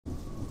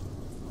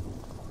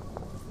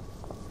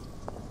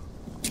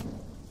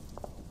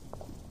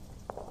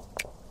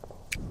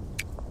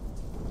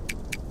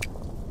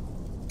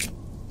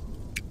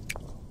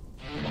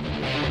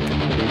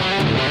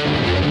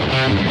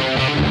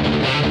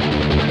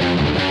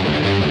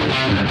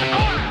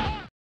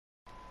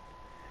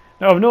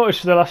Now, I've noticed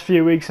for the last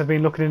few weeks I've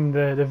been looking in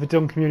the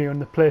Verdun community on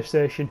the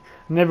PlayStation,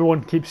 and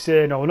everyone keeps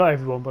saying, or not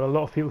everyone, but a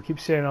lot of people keep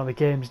saying, oh, the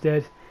game's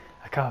dead,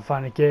 I can't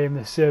find a game,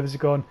 the servers are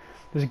gone.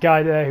 There's a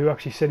guy there who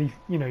actually said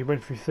he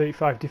went through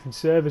 35 different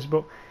servers,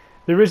 but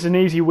there is an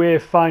easy way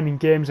of finding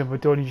games on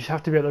Verdun. You just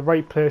have to be at the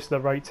right place at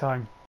the right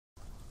time.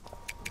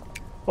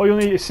 All you'll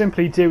need to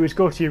simply do is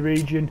go to your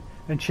region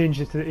and change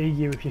it to the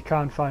EU if you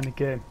can't find a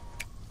game.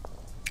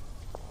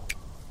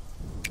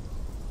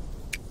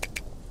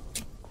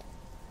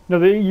 Now,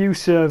 the EU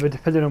server,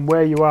 depending on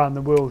where you are in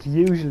the world,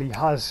 usually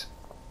has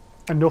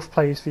enough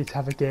players for you to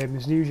have a game.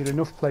 There's usually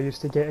enough players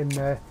to get in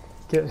there,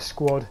 get a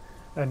squad,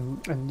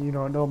 and it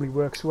normally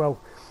works well.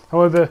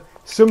 However,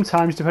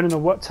 sometimes, depending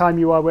on what time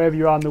you are, wherever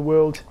you are in the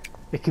world,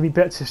 it can be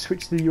better to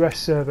switch to the US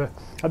server.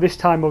 At this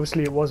time,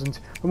 obviously, it wasn't.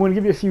 I'm going to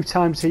give you a few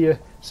times here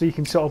so you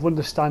can sort of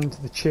understand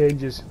the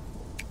changes.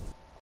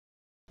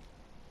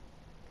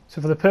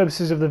 So for the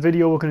purposes of the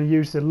video, we're going to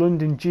use the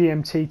London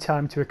GMT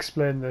time to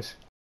explain this.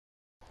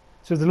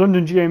 So the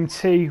London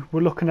GMT,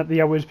 we're looking at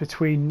the hours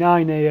between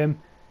 9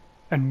 AM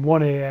and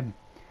 1 AM.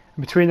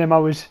 And between them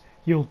hours,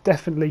 you'll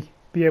definitely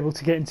be able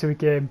to get into a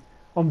game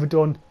on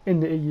Verdun in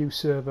the EU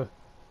server.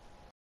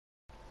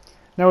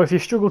 Now, if you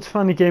struggle to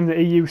find a game in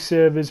the EU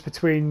servers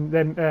between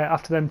them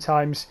after them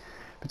times,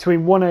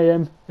 between 1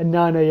 AM and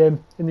 9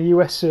 AM in the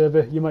US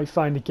server, you might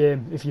find a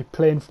game if you're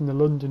playing from the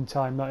London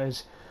time, that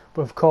is.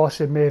 But of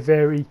course, it may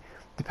vary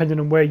depending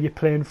on where you're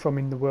playing from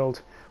in the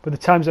world. But the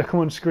times that come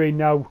on screen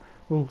now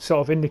will sort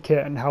of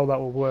indicate on how that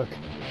will work.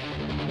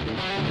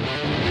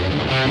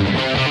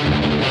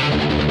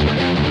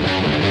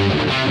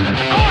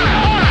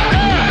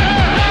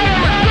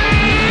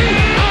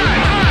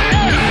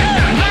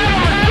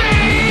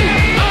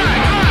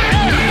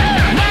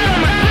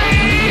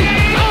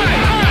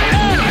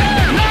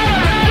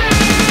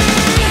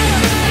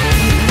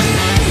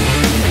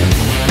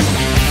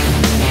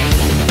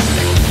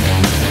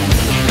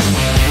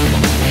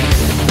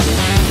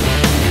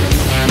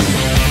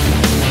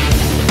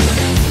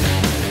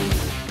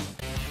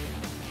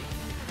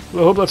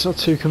 Well, I hope that's not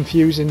too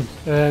confusing.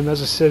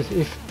 As I said,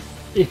 if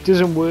it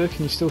doesn't work and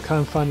you still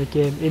can't find a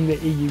game in the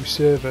EU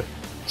server,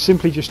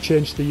 simply just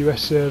change to the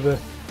US server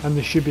and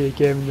there should be a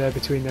game in there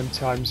between them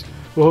times.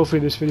 Well,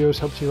 hopefully this video has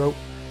helped you out.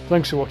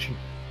 Thanks for watching.